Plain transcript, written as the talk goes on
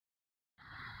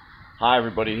Hi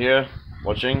everybody here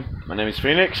watching. My name is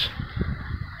Phoenix,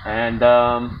 and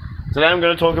today I'm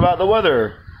going to talk about the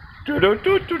weather.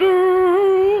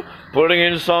 Putting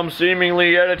in some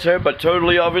seemingly edited but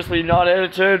totally obviously not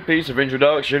edited piece of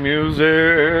introduction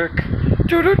music.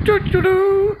 Because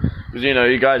you know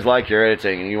you guys like your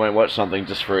editing and you won't watch something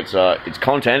just for its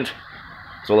content.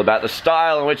 It's all about the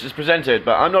style in which it's presented,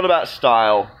 but I'm not about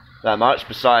style that much.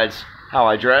 Besides how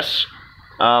I dress,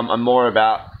 I'm more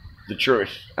about the truth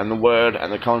and the word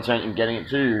and the content and getting it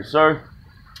to you. So,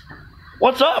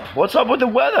 what's up? What's up with the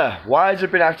weather? Why has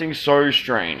it been acting so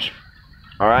strange?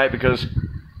 Alright, because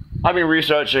I've been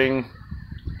researching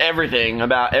everything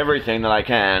about everything that I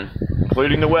can,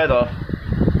 including the weather,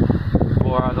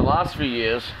 for the last few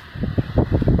years.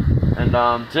 And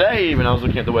today even I was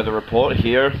looking at the weather report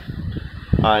here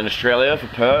in Australia for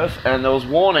Perth, and there was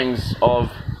warnings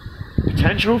of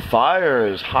potential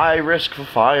fires, high risk for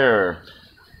fire.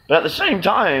 But at the same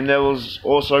time, there was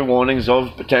also warnings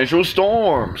of potential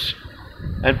storms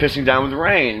and pissing down with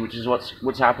rain, which is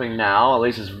what's happening now. At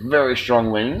least it's very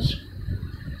strong winds.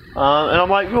 And I'm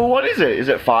like, well, what is it? Is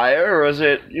it fire, or is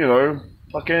it, you know,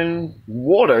 fucking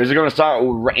water? Is it going to start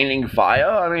raining fire?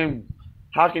 I mean,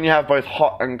 how can you have both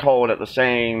hot and cold at the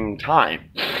same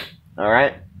time?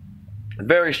 Alright?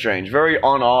 Very strange, very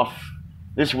on-off.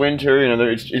 This winter, you know,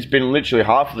 it's been literally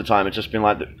half of the time, it's just been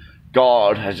like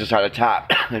God has just had a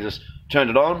tap and just turned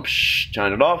it on,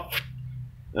 turned it off.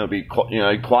 It'll be, you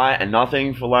know, quiet and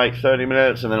nothing for like 30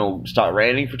 minutes, and then it'll start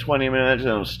raining for 20 minutes, and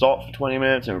it'll stop for 20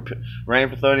 minutes, and rain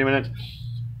for 30 minutes.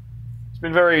 It's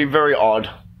been very, very odd.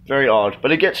 Very odd.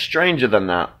 But it gets stranger than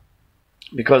that.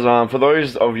 Because for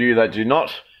those of you that do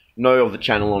not know of the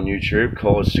channel on YouTube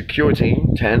called Security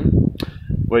 10,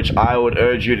 which I would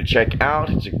urge you to check out.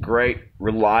 It's a great,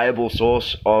 reliable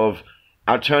source of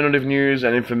alternative news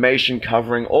and information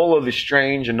covering all of the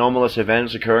strange, anomalous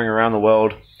events occurring around the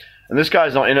world. And this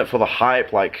guy's not in it for the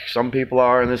hype like some people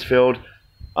are in this field.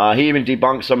 He even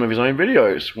debunks some of his own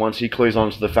videos once he clues on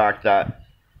to the fact that,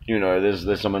 you know,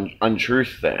 there's some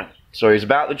untruth there. So he's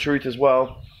about the truth as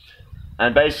well.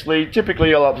 And basically, typically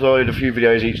he'll upload a few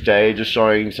videos each day just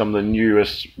showing some of the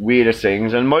newest, weirdest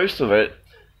things, and most of it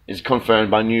is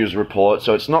confirmed by news reports.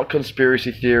 So it's not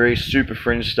conspiracy theory, super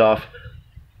fringe stuff,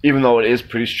 even though it is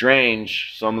pretty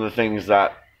strange, some of the things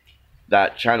that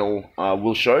that channel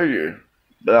will show you.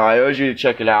 But I urge you to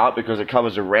check it out because it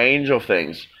covers a range of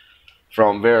things,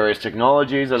 from various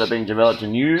technologies that are being developed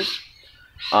in use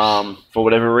for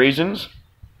whatever reasons,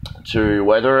 to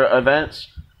weather events,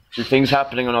 to things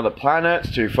happening on other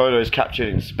planets, to photos captured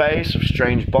in space of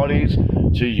strange bodies,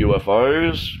 to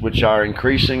UFOs, which are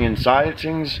increasing in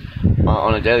sightings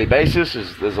on a daily basis.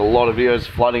 There's a lot of videos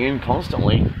flooding in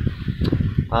constantly,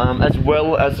 as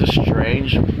well as the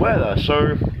strange weather.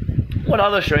 So, what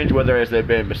other strange weather has there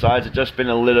been besides it just been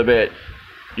a little bit,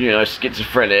 you know,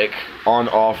 schizophrenic, on,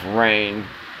 off, rain,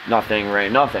 nothing,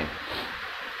 rain, nothing?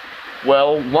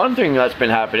 Well, one thing that's been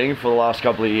happening for the last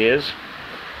couple of years,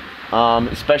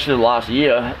 especially the last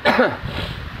year,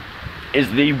 is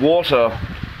the water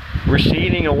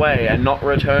receding away and not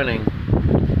returning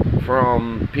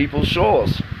from people's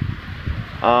shores.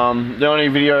 The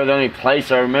only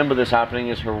place I remember this happening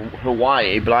is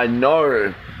Hawaii, but I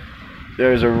know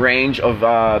there's a range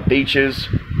of beaches,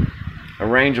 a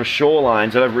range of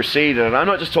shorelines that have receded. And I'm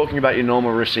not just talking about your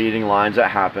normal receding lines that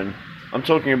happen. I'm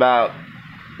talking about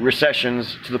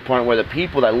recessions to the point where the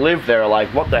people that live there are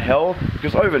like, what the hell?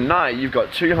 Because overnight you've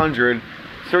got 200,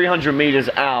 300 meters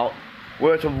out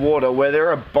worth of water where there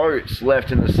are boats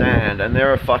left in the sand, and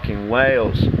there are fucking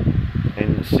whales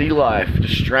and sea life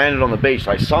just stranded on the beach.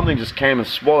 Like something just came and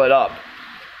swallowed up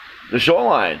the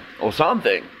shoreline or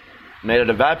something, made it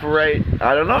evaporate.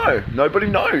 I don't know, nobody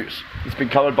knows. It's been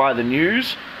covered by the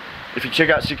news. If you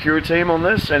check out Security Team on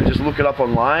this and just look it up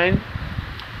online,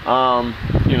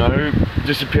 you know,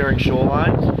 disappearing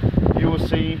shorelines, you will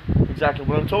see exactly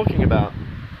what I'm talking about.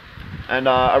 And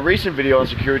a recent video on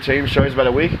Security Team shows about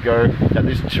a week ago that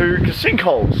there's two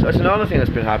sinkholes. That's another thing that's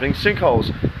been happening,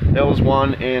 sinkholes. There was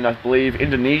one in, I believe,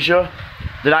 Indonesia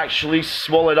that actually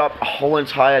swallowed up a whole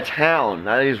entire town.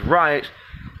 That is right,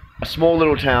 a small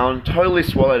little town, totally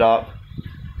swallowed up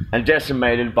and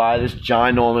decimated by this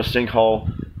ginormous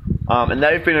sinkhole. And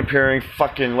they've been appearing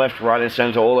fucking left, right, and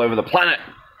center all over the planet.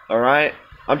 Alright?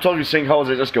 I'm talking sinkholes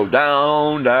that just go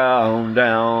down, down,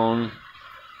 down.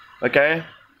 Okay?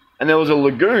 And there was a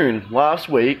lagoon last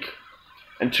week,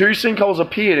 and two sinkholes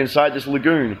appeared inside this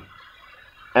lagoon.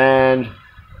 And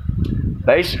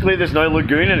basically there's no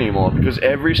lagoon anymore because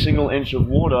every single inch of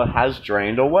water has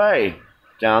drained away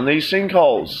down these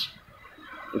sinkholes.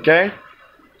 Okay?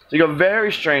 So you got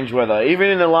very strange weather.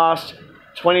 Even in the last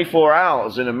 24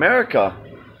 hours in America.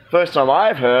 First time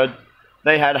I've heard,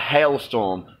 they had a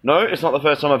hailstorm. No, it's not the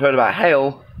first time I've heard about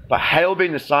hail, but hail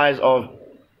being the size of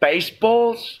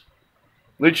baseballs,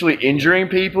 literally injuring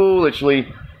people, literally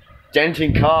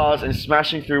denting cars and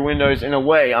smashing through windows in a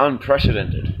way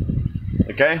unprecedented.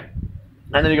 Okay?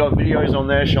 And then you got videos on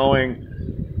there showing,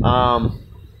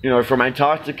 you know, from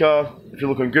Antarctica. If you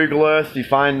look on Google Earth, you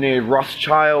find near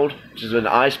Rothschild, which is an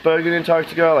iceberg in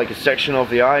Antarctica, like a section of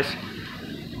the ice.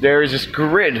 There is this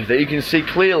grid that you can see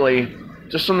clearly,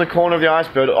 just on the corner of the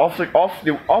iceberg, off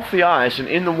the ice and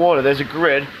in the water. There's a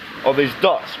grid of these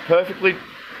dots, perfectly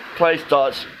placed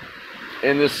dots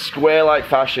in this square-like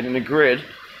fashion in a grid.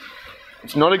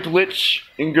 It's not a glitch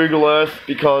in Google Earth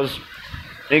because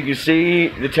you can see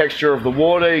the texture of the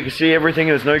water, you can see everything,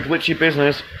 there's no glitchy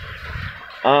business.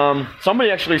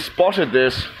 Somebody actually spotted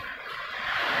this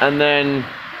and then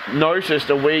noticed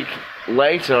a week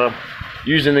later,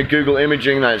 using the Google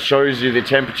imaging that shows you the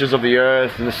temperatures of the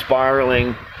Earth and the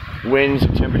spiraling winds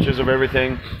and temperatures of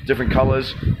everything, different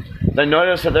colors. They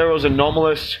noticed that there was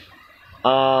anomalous,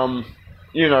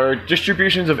 you know,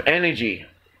 distributions of energy,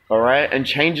 alright, and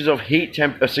changes of heat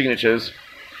signatures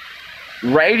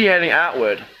radiating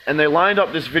outward. And they lined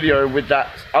up this video with that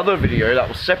other video that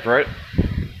was separate,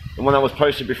 the one that was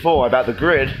posted before about the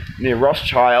grid near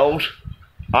Rothschild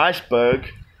iceberg,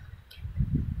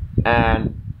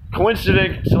 and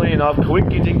coincidentally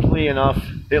enough,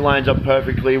 it lines up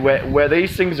perfectly. Where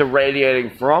these things are radiating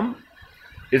from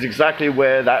is exactly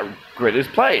where that grid is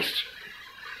placed.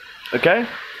 Okay?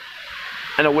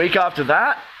 And a week after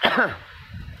that,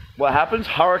 what happens?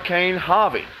 Hurricane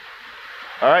Harvey.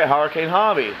 Alright, Hurricane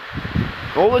Harvey.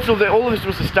 All of this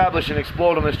was established and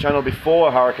explored on this channel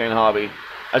before Hurricane Harvey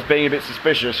as being a bit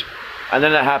suspicious. And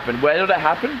then it happened. Where did it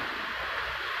happen?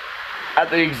 At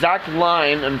the exact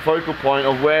line and focal point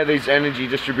of where these energy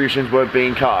distributions were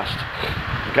being cast.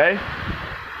 Okay?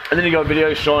 And then you got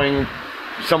videos showing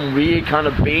some weird kind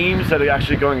of beams that are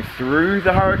actually going through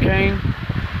the hurricane.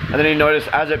 And then you notice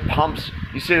as it pumps,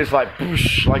 you see this like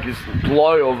boosh, like this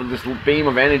glow of this beam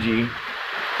of energy.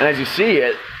 And as you see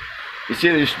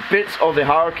these bits of the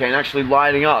hurricane actually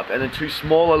lighting up, and then two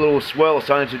smaller little swirls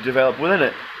starting to develop within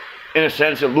it. In a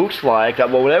sense, it looks like that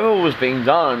whatever was being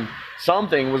done,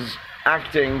 something was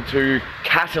acting to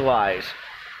catalyze,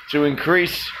 to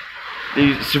increase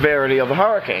the severity of the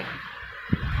hurricane.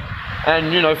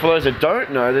 And, you know, for those that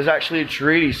don't know, there's actually a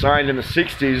treaty signed in the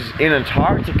 60s in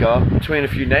Antarctica between a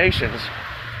few nations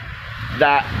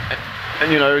that,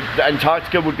 and, you know,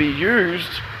 Antarctica would be used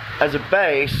as a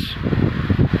base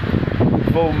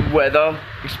for weather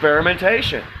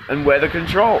experimentation and weather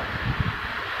control.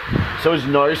 So it's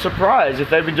no surprise if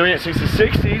they've been doing it since the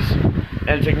 60s,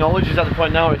 and technology is at the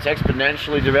point now it's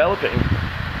exponentially developing.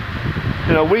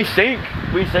 You know, we think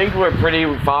we're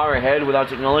pretty far ahead with our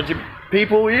technology.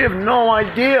 People, we have no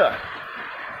idea.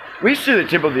 We see the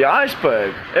tip of the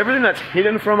iceberg. Everything that's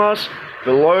hidden from us,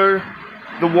 below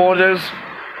the waters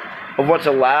of what's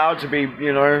allowed to be,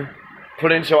 you know,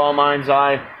 put into our mind's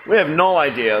eye. We have no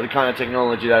idea the kind of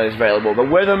technology that is available. The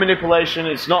weather manipulation,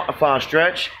 it's not a far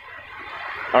stretch.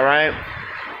 Alright?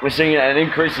 We're seeing an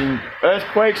increase in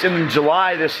earthquakes in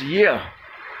July this year.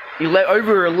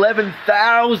 Over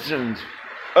 11,000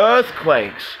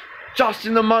 earthquakes just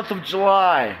in the month of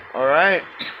July. Alright?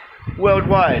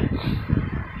 Worldwide.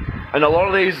 And a lot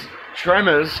of these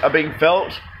tremors are being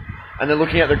felt, and they're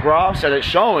looking at the graphs and it's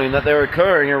showing that they're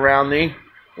occurring around the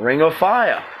Ring of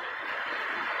Fire.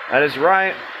 That is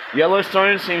right.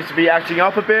 Yellowstone seems to be acting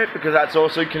up a bit because that's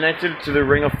also connected to the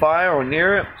Ring of Fire or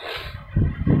near it.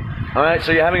 Alright,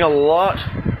 so you're having a lot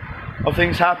of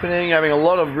things happening. You're having a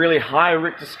lot of really high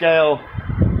Richter scale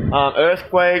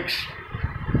earthquakes.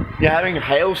 You're having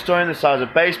hailstone the size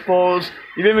of baseballs.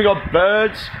 You've even got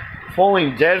birds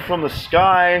falling dead from the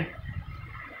sky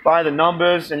by the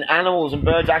numbers, and animals and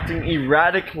birds acting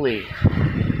erratically.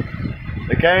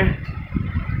 Okay?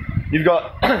 You've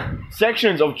got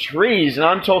sections of trees, and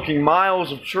I'm talking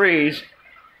miles of trees,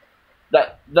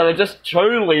 that are just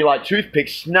totally like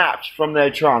toothpicks snapped from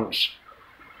their trunks.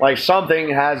 Like something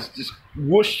has just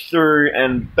whooshed through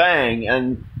and bang,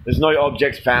 and there's no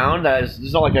objects found. It's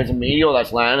not like there's a meteor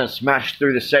that's landed and smashed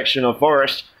through the section of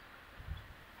forest.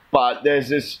 But there's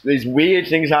these weird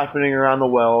things happening around the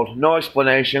world. No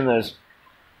explanation. There's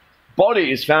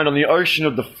bodies found on the ocean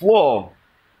of the floor.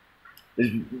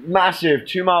 There's massive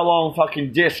 2-mile long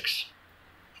fucking discs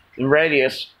in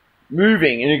radius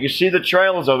moving, and you can see the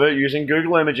trails of it using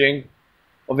Google imaging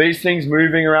of these things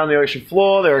moving around the ocean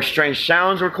floor. There are strange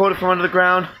sounds recorded from under the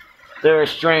ground. There are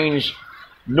strange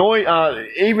noise,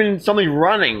 even something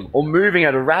running or moving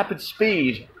at a rapid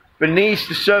speed beneath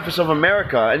the surface of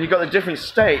America, and you've got the different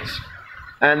states,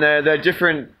 and they're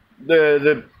different,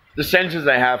 the centers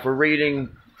they have for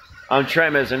reading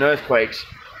tremors and earthquakes.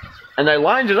 And they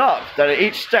lined it up that at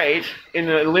each state, in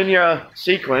a linear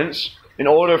sequence, in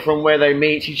order from where they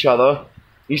meet each other,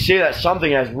 you see that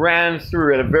something has ran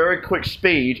through at a very quick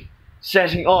speed,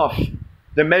 setting off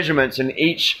the measurements in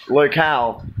each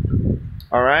locale.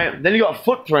 Alright? Then you got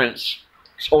footprints,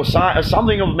 or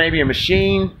something of maybe a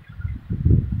machine,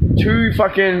 4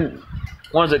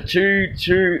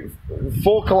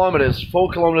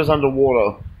 kilometers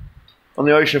underwater on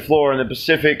the ocean floor in the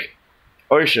Pacific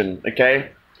Ocean,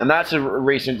 okay? And that's a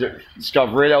recent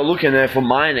discovery. They were looking there for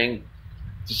mining,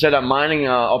 to set up mining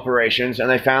operations, and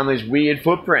they found these weird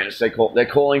footprints. They're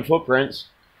calling footprints.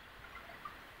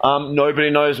 Nobody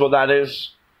knows what that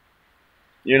is.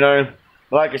 You know,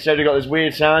 like I said, you got these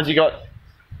weird sounds. You got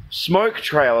smoke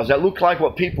trails that look like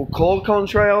what people call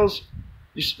contrails.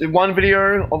 One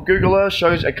video of Google Earth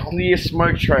shows a clear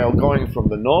smoke trail going from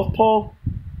the North Pole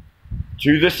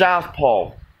to the South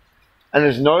Pole. And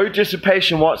there's no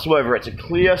dissipation whatsoever. It's a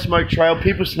clear smoke trail.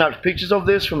 People snapped pictures of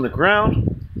this from the ground.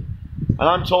 And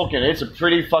I'm talking, it's a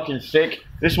pretty fucking thick.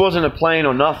 This wasn't a plane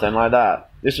or nothing like that.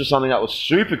 This was something that was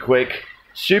super quick,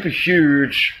 super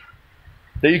huge,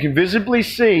 that you can visibly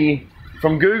see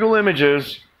from Google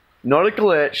Images, not a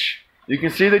glitch. You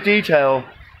can see the detail,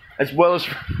 as well as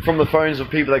from the phones of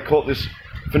people that caught this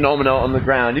phenomena on the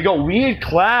ground. You got weird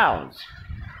clouds,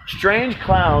 strange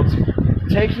clouds,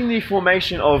 taking the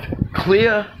formation of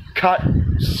clear-cut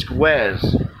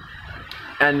squares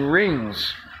and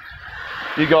rings.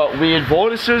 You got weird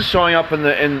vortices showing up in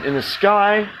the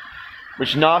sky,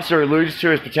 which NASA alludes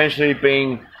to as potentially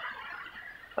being,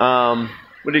 what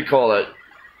do you call it?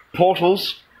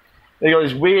 Portals. You got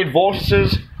these weird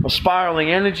vortices of spiraling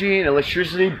energy and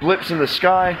electricity, blips in the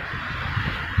sky.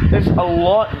 There's a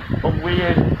lot of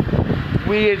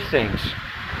weird things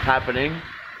happening.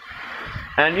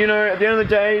 And you know, at the end of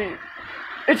the day,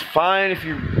 it's fine if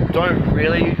you don't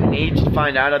really need to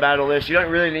find out about all this. You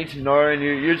don't really need to know, and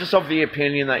you're just of the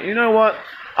opinion that, you know what,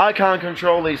 I can't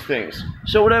control these things.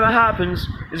 So whatever happens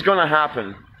is gonna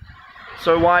happen.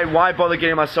 So why bother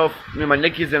getting myself, you know, my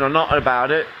knickies in or not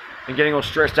about it, and getting all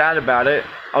stressed out about it?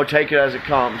 I'll take it as it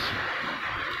comes.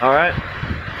 Alright?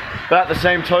 But at the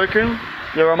same token,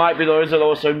 there might be those that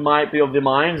also might be of the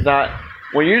mind that,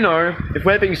 well, you know, if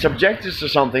we're being subjected to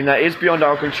something that is beyond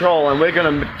our control, and we're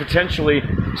going to potentially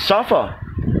suffer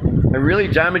a really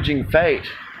damaging fate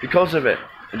because of it,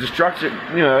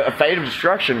 a fate of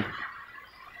destruction,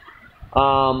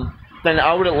 then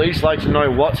I would at least like to know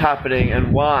what's happening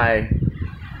and why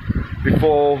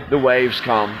before the waves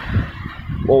come,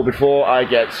 or before I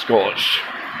get scorched.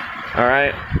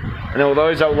 Alright? And there are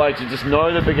those that would like to just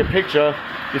know the bigger picture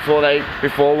before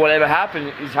whatever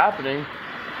is happening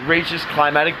reaches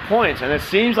climatic points. And it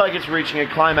seems like it's reaching a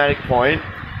climatic point.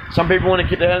 Some people want to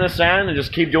keep their head in the sand and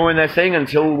just keep doing their thing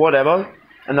until whatever,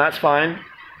 and that's fine.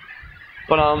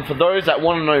 But for those that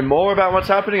want to know more about what's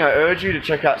happening, I urge you to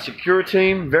check out Secure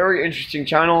Team. Very interesting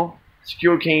channel,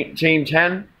 Secure Team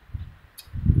 10.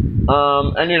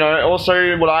 And you know,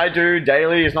 also what I do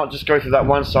daily is not just go through that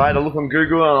one site. I look on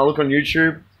Google and I look on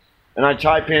YouTube, and I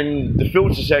type in the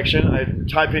filter section. I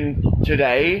type in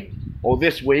today or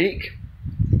this week,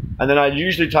 and then I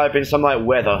usually type in something like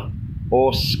weather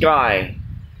or sky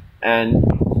and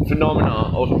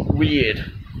phenomena or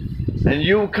weird, and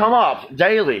you'll come up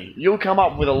daily. You'll come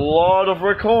up with a lot of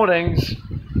recordings,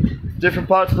 different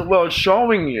parts of the world,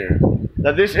 showing you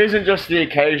that this isn't just the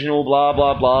occasional blah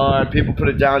blah blah, and people put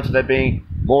it down to there being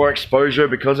more exposure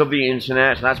because of the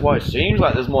internet, and that's why it seems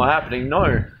like there's more happening.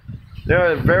 No,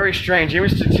 there are very strange, even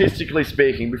statistically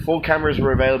speaking, before cameras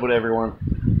were available to everyone,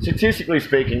 statistically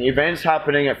speaking, events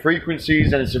happening at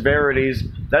frequencies and severities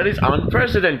that is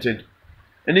unprecedented,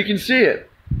 and you can see it.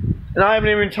 And I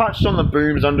haven't even touched on the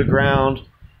booms underground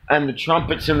and the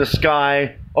trumpets in the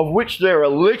sky, of which there are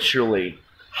literally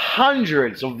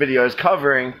hundreds of videos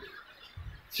covering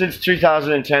since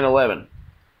 2010-11.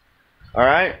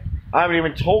 Alright? I haven't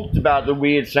even talked about the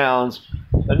weird sounds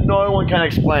that no one can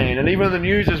explain, and even the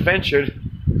news has ventured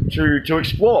to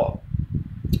explore.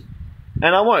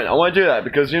 And I won't do that,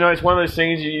 because, you know, it's one of those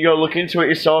things, you gotta look into it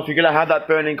yourself. You gotta have that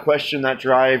burning question, that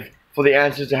drive for the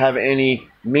answers to have any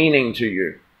meaning to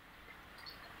you.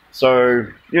 So,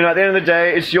 you know, at the end of the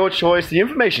day, it's your choice. The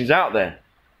information's out there.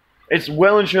 It's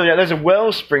well and truly, there's a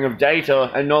wellspring of data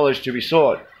and knowledge to be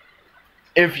sought,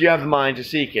 if you have the mind to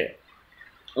seek it.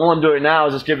 All I'm doing now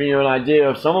is just giving you an idea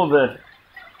of some of the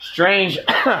strange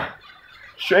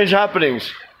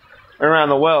happenings around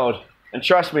the world. And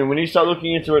trust me, when you start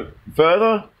looking into it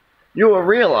further, you will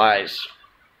realize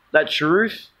that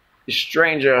truth is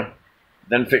stranger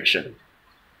than fiction.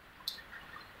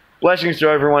 Blessings to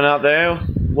everyone out there.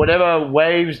 Whatever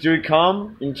waves do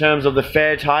come in terms of the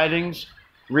fair tidings,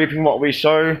 reaping what we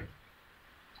sow,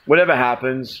 whatever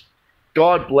happens,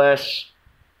 God bless.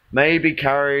 May be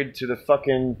carried to the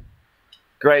fucking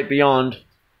great beyond.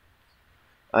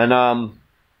 And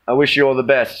I wish you all the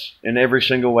best in every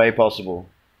single way possible.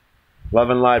 Love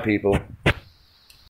and light, people.